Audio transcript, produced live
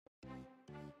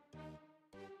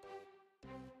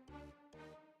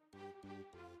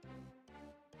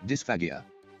Dysphagia.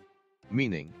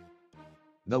 Meaning.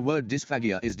 The word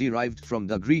dysphagia is derived from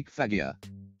the Greek phagia,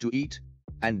 to eat,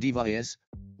 and device,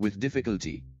 with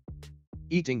difficulty.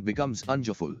 Eating becomes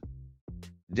unjoyful.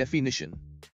 Definition.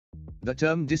 The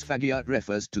term dysphagia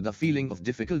refers to the feeling of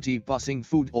difficulty passing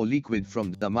food or liquid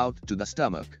from the mouth to the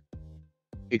stomach.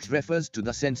 It refers to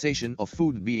the sensation of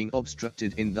food being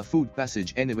obstructed in the food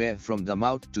passage anywhere from the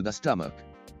mouth to the stomach.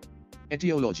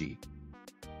 Etiology.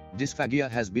 Dysphagia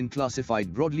has been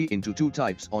classified broadly into two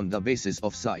types on the basis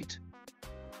of site.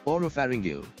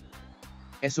 Oropharyngeal.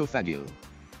 Esophageal.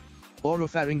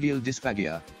 Oropharyngeal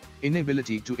dysphagia,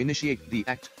 inability to initiate the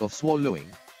act of swallowing.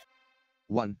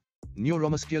 1.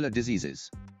 Neuromuscular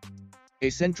diseases. A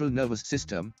central nervous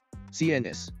system,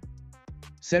 CNS.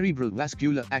 Cerebral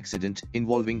vascular accident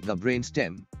involving the brain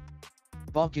stem.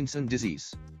 Parkinson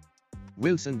disease.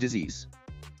 Wilson disease.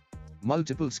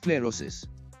 Multiple sclerosis.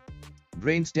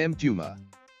 Brainstem tumor.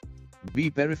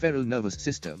 B. Peripheral nervous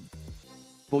system.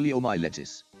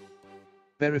 Poliomyelitis.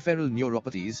 Peripheral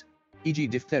neuropathies, e.g.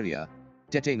 diphtheria,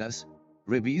 tetanus,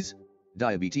 rabies,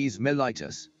 diabetes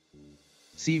mellitus.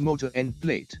 C. Motor end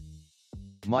plate.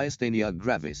 Myasthenia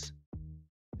gravis.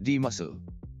 D. Muscle.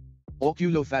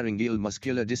 Oculopharyngeal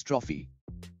muscular dystrophy.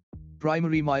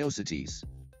 Primary myositis.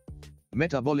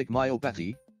 Metabolic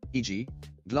myopathy, e.g.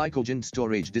 glycogen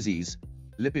storage disease,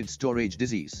 lipid storage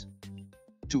disease.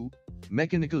 2.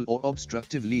 Mechanical or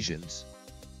obstructive lesions.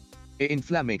 A.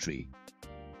 Inflammatory.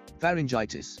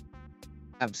 Pharyngitis.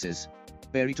 Abscess,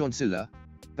 peritonsillar,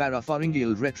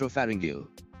 parapharyngeal retropharyngeal.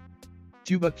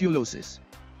 Tuberculosis.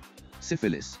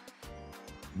 Syphilis.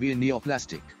 B.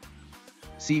 Neoplastic.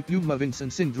 C. Plummer-Vinson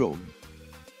syndrome.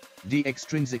 D.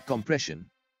 Extrinsic compression.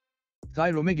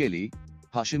 Thyromegaly,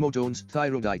 Hashimoto's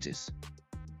thyroiditis.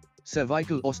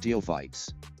 Cervical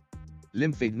osteophytes.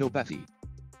 Lymphadenopathy.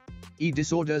 E.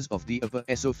 Disorders of the upper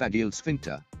esophageal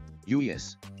sphincter,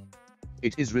 US.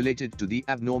 It is related to the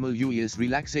abnormal US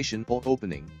relaxation or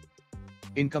opening.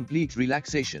 Incomplete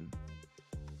relaxation.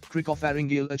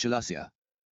 Cricopharyngeal achalasia.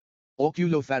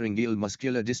 Oculopharyngeal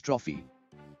muscular dystrophy.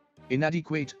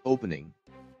 Inadequate opening.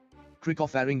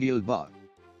 Cricopharyngeal bar.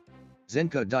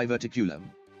 Zenker diverticulum.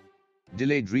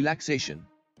 Delayed relaxation.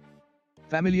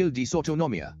 Familial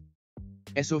dysautonomia.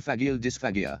 Esophageal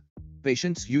dysphagia.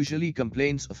 Patients usually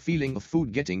complains of feeling of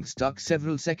food getting stuck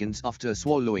several seconds after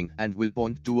swallowing and will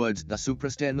point towards the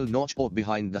suprasternal notch or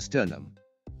behind the sternum.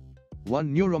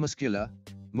 1. Neuromuscular,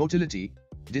 motility,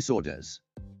 disorders.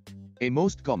 A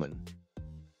most common.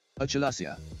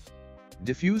 Achalasia.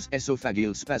 Diffuse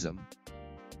esophageal spasm.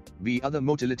 B. Other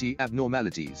motility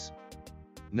abnormalities.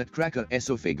 Nutcracker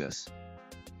esophagus.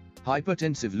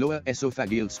 Hypertensive lower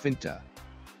esophageal sphincter.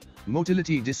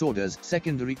 Motility disorders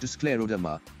secondary to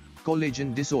scleroderma,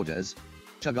 collagen disorders,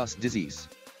 Chagas disease.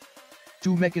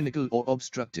 2. Mechanical or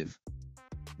obstructive.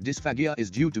 Dysphagia is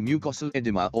due to mucosal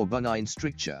edema or benign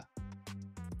stricture.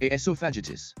 A.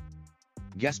 Esophagitis.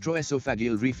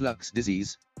 Gastroesophageal reflux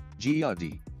disease,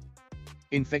 GERD.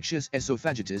 Infectious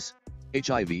esophagitis,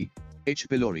 HIV, H.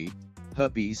 pylori,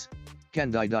 herpes,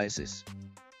 candidiasis.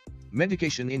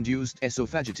 Medication-induced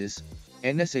esophagitis,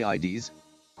 NSAIDs,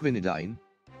 quinidine,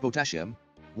 potassium,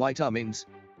 vitamins,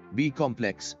 B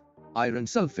complex, iron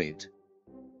sulfate.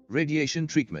 Radiation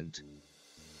treatment.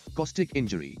 Caustic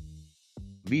injury.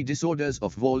 B. Disorders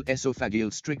of wall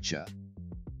esophageal stricture.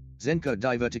 Zenker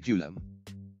diverticulum.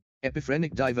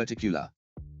 Epiphrenic diverticula.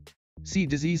 C.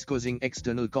 Disease causing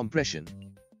external compression.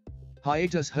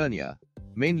 Hiatus hernia,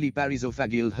 mainly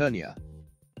paresophageal hernia.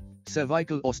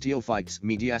 Cervical osteophytes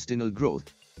mediastinal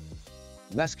growth.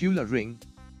 Vascular ring,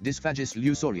 dysphagus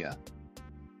lusoria.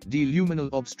 D. Luminal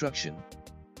obstruction.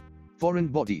 Foreign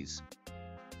bodies.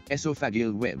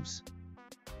 Esophageal webs.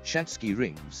 Shatsky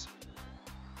rings.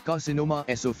 Carcinoma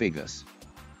esophagus.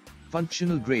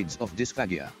 Functional grades of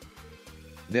dysphagia.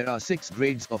 There are 6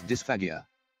 grades of dysphagia.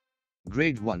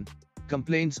 Grade 1,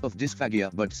 complaints of dysphagia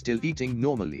but still eating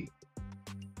normally.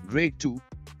 Grade 2,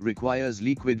 requires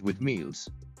liquid with meals.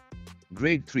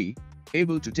 Grade 3,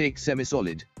 able to take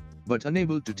semi-solid, but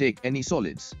unable to take any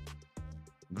solids.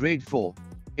 Grade 4,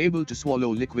 able to swallow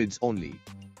liquids only.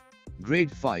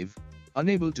 Grade 5,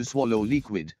 unable to swallow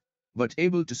liquid, but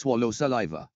able to swallow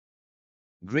saliva.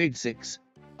 Grade 6,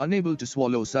 unable to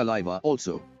swallow saliva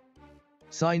also.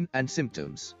 Sign and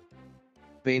symptoms.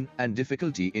 Pain and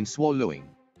difficulty in swallowing.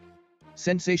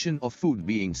 Sensation of food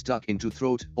being stuck into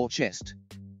throat or chest.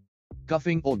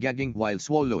 Coughing or gagging while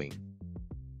swallowing.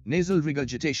 Nasal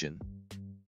regurgitation.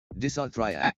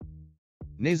 Dysarthria.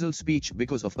 Nasal speech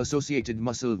because of associated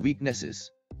muscle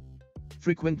weaknesses.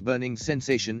 Frequent burning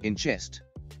sensation in chest.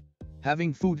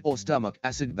 Having food or stomach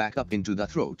acid back up into the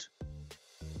throat.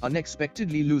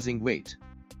 unexpectedly losing weight.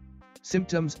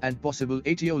 Symptoms and possible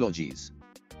etiologies.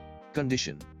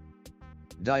 Condition.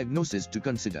 Diagnosis to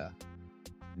consider.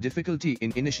 Difficulty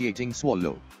in initiating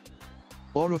swallow.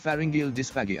 Oropharyngeal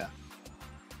dysphagia.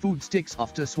 Food sticks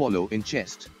after swallow in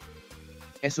chest.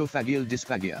 Esophageal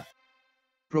dysphagia.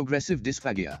 Progressive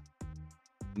dysphagia.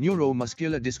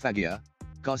 Neuromuscular dysphagia,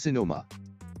 carcinoma.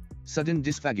 Sudden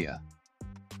dysphagia.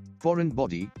 Foreign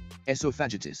body,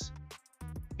 esophagitis.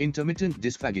 Intermittent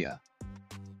dysphagia.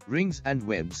 Rings and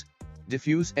webs,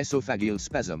 diffuse esophageal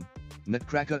spasm,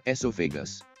 nutcracker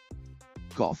esophagus.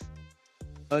 Cough.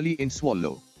 Early in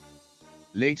swallow.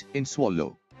 Late in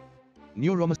swallow.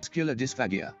 Neuromuscular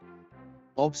dysphagia.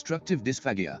 Obstructive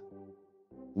dysphagia.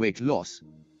 Weight loss.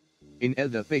 In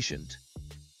elder patient.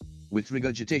 With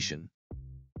regurgitation.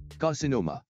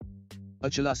 Carcinoma.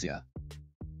 Achalasia.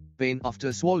 Pain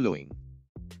after swallowing.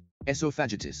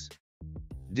 Esophagitis.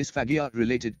 Dysphagia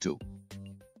related to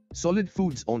solid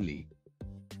foods only.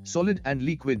 Solid and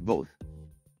liquid both.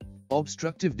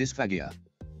 Obstructive dysphagia.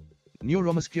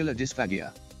 Neuromuscular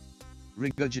dysphagia.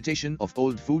 Regurgitation of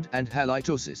old food and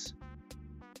halitosis.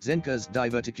 Zenker's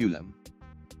diverticulum.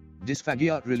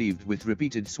 Dysphagia relieved with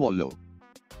repeated swallow.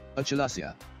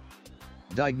 Achalasia.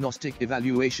 Diagnostic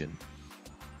evaluation.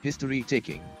 History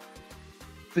taking.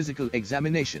 Physical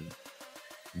examination.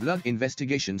 Blood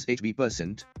investigations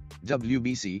HB%,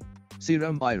 WBC,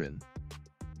 serum iron.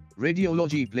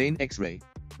 Radiology plain X-ray,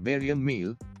 barium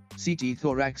meal, CT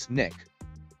thorax neck.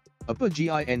 Upper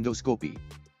GI endoscopy.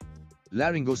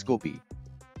 Laryngoscopy.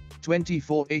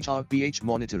 24-HR pH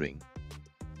monitoring.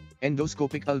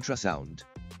 Endoscopic ultrasound.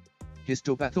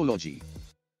 Histopathology.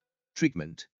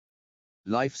 Treatment.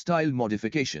 Lifestyle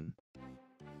modification.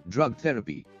 Drug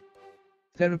therapy.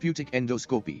 Therapeutic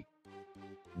endoscopy.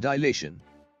 Dilation.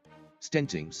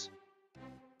 Stentings.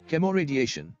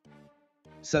 Chemoradiation.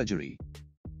 Surgery.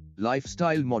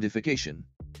 Lifestyle modification.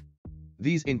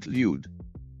 These include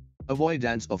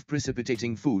avoidance of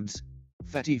precipitating foods,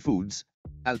 fatty foods,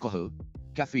 alcohol,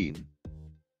 caffeine.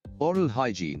 Oral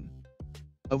hygiene.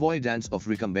 Avoidance of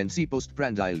recumbency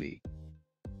postprandially.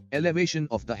 Elevation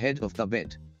of the head of the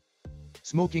bed.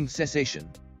 Smoking cessation.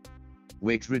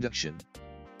 Weight reduction.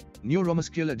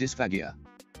 Neuromuscular dysphagia.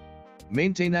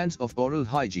 Maintenance of oral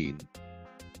hygiene.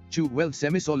 Chew well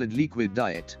semi-solid liquid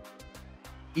diet.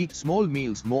 Eat small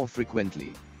meals more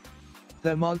frequently.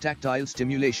 Thermal tactile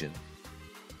stimulation.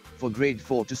 For grade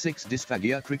 4 to 6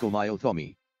 dysphagia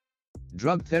trichomyotomy.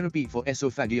 Drug therapy for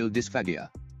esophageal dysphagia.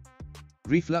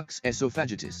 Reflux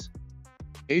esophagitis.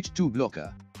 H2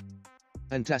 blocker.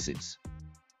 Antacids.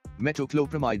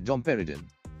 Metoclopramide domperidone.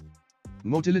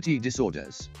 Motility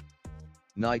disorders.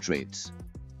 Nitrates.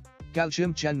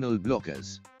 Calcium channel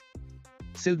blockers.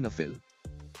 Sildenafil.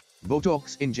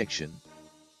 Botox injection.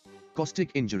 Caustic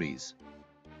injuries.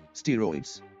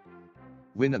 Steroids.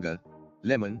 Vinegar,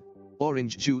 lemon,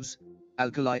 orange juice,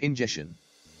 alkali ingestion.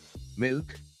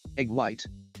 Milk, egg white,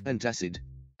 antacid,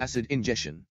 acid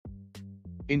ingestion.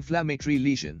 Inflammatory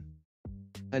lesion.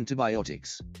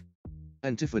 Antibiotics.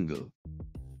 Antifungal.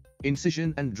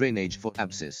 Incision and drainage for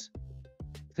abscess.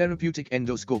 Therapeutic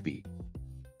endoscopy.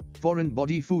 Foreign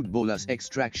body food bolus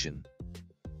extraction.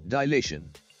 Dilation.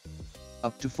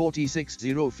 Up to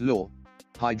 46.0 flow,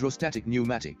 hydrostatic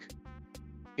pneumatic.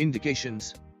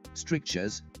 Indications,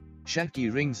 strictures,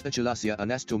 Schalke rings achalasia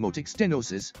anastomotic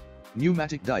stenosis,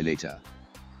 pneumatic dilator.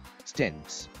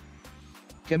 Stents.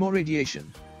 Chemoradiation.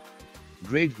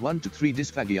 Grade 1 to 3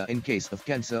 dysphagia in case of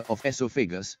cancer of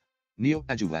esophagus,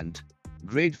 neoadjuvant.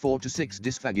 Grade 4 to 6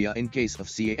 dysphagia in case of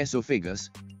CA esophagus,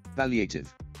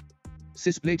 palliative.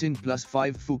 Cisplatin plus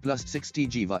 5 Fu plus 60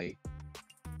 GVA.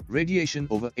 Radiation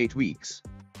over 8 weeks.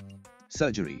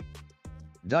 Surgery.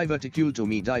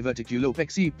 Diverticulotomy,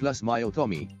 diverticulopexy plus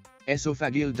myotomy,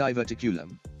 esophageal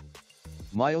diverticulum.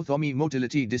 Myotomy,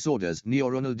 motility disorders,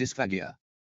 neuronal dysphagia.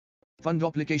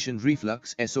 Fundoplication,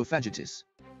 reflux esophagitis.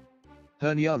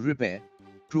 Hernia repair,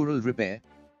 pleural repair,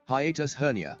 hiatus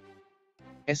hernia.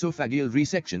 Esophageal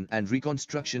resection and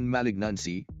reconstruction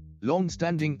malignancy,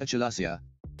 long-standing achalasia,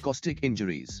 caustic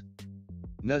injuries.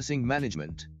 Nursing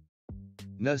management.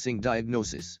 Nursing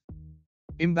diagnosis.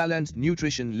 Imbalanced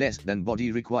nutrition less than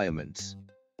body requirements.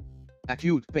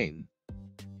 Acute pain.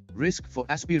 Risk for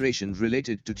aspiration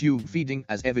related to tube feeding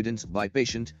as evidenced by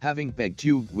patient having PEG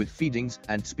tube with feedings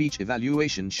and speech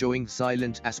evaluation showing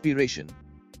silent aspiration.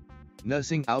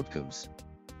 Nursing outcomes.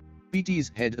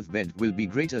 PT's head of bed will be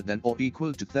greater than or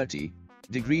equal to 30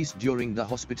 degrees during the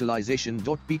hospitalization.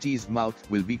 PT's mouth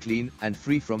will be clean and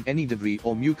free from any debris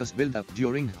or mucus buildup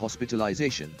during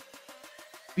hospitalization.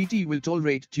 PT will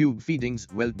tolerate tube feedings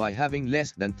well by having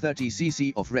less than 30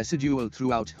 cc of residual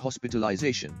throughout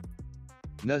hospitalization.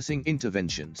 Nursing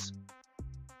interventions.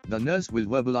 The nurse will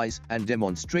verbalize and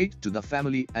demonstrate to the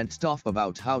family and staff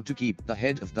about how to keep the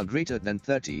head of the greater than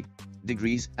 30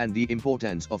 degrees and the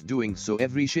importance of doing so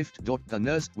every shift. The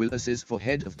nurse will assist for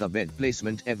head of the bed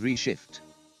placement every shift.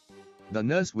 The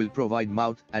nurse will provide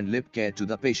mouth and lip care to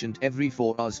the patient every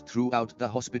 4 hours throughout the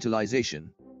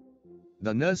hospitalization.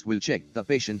 The nurse will check the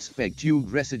patient's peg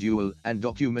tube residual and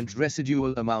document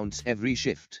residual amounts every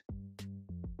shift.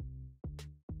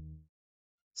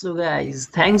 So guys,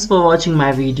 thanks for watching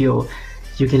my video.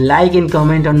 You can like and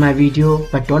comment on my video,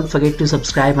 but don't forget to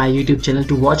subscribe my YouTube channel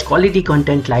to watch quality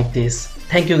content like this.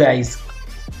 Thank you guys.